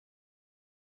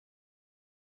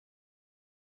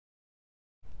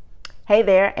Hey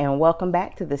there, and welcome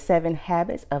back to the 7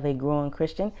 Habits of a Growing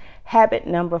Christian. Habit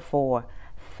number 4,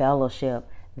 fellowship.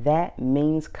 That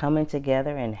means coming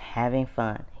together and having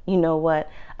fun. You know what?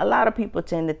 A lot of people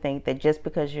tend to think that just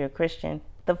because you're a Christian,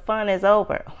 the fun is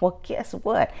over. Well, guess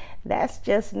what? That's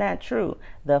just not true.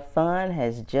 The fun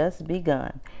has just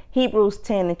begun. Hebrews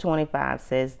 10:25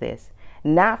 says this,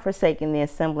 not forsaking the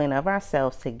assembling of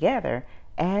ourselves together,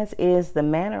 as is the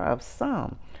manner of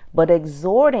some, but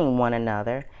exhorting one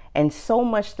another, and so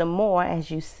much the more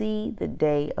as you see the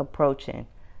day approaching.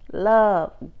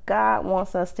 Love, God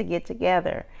wants us to get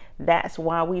together. That's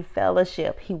why we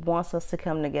fellowship. He wants us to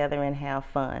come together and have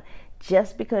fun.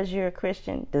 Just because you're a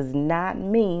Christian does not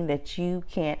mean that you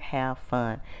can't have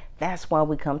fun. That's why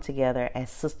we come together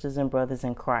as sisters and brothers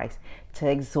in Christ, to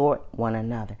exhort one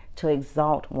another, to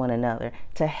exalt one another,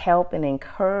 to help and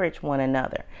encourage one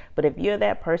another. But if you're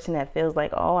that person that feels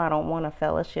like, oh, I don't want a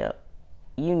fellowship,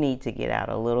 you need to get out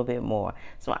a little bit more.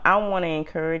 So I want to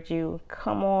encourage you,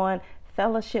 come on,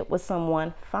 fellowship with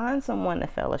someone, find someone to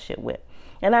fellowship with.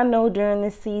 And I know during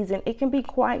this season, it can be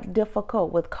quite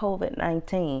difficult with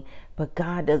COVID-19, but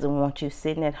God doesn't want you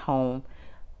sitting at home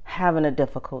having a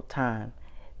difficult time.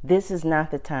 This is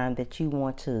not the time that you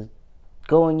want to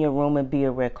go in your room and be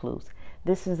a recluse.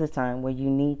 This is the time where you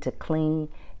need to cling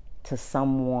to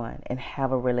someone and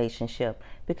have a relationship,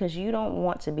 because you don't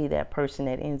want to be that person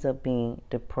that ends up being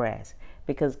depressed.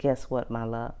 Because guess what, my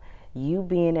love? You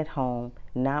being at home,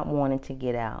 not wanting to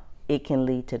get out, it can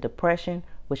lead to depression,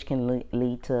 which can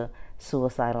lead to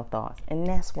suicidal thoughts. And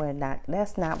that's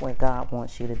not where God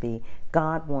wants you to be.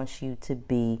 God wants you to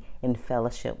be in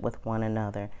fellowship with one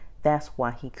another. That's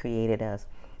why He created us.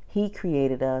 He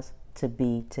created us to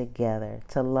be together,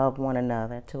 to love one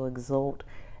another, to exalt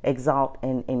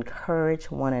and encourage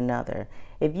one another.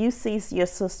 If you see your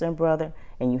sister and brother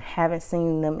and you haven't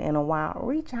seen them in a while,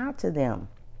 reach out to them.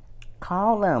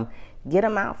 Call them. Get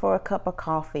them out for a cup of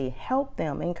coffee. Help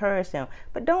them. Encourage them.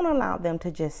 But don't allow them to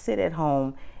just sit at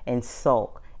home and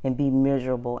sulk and be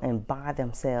miserable and by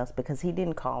themselves, because He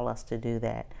didn't call us to do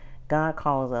that. God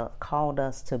called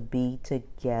us to be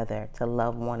together, to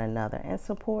love one another and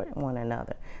support one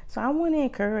another. So I want to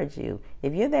encourage you.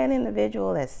 If you're that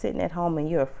individual that's sitting at home and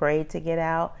you're afraid to get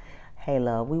out, hey,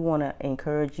 love, we want to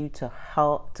encourage you to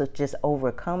help to just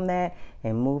overcome that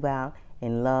and move out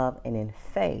in love and in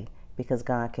faith, because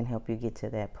God can help you get to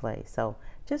that place. So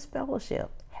just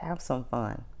fellowship, have some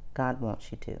fun. God wants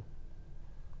you to.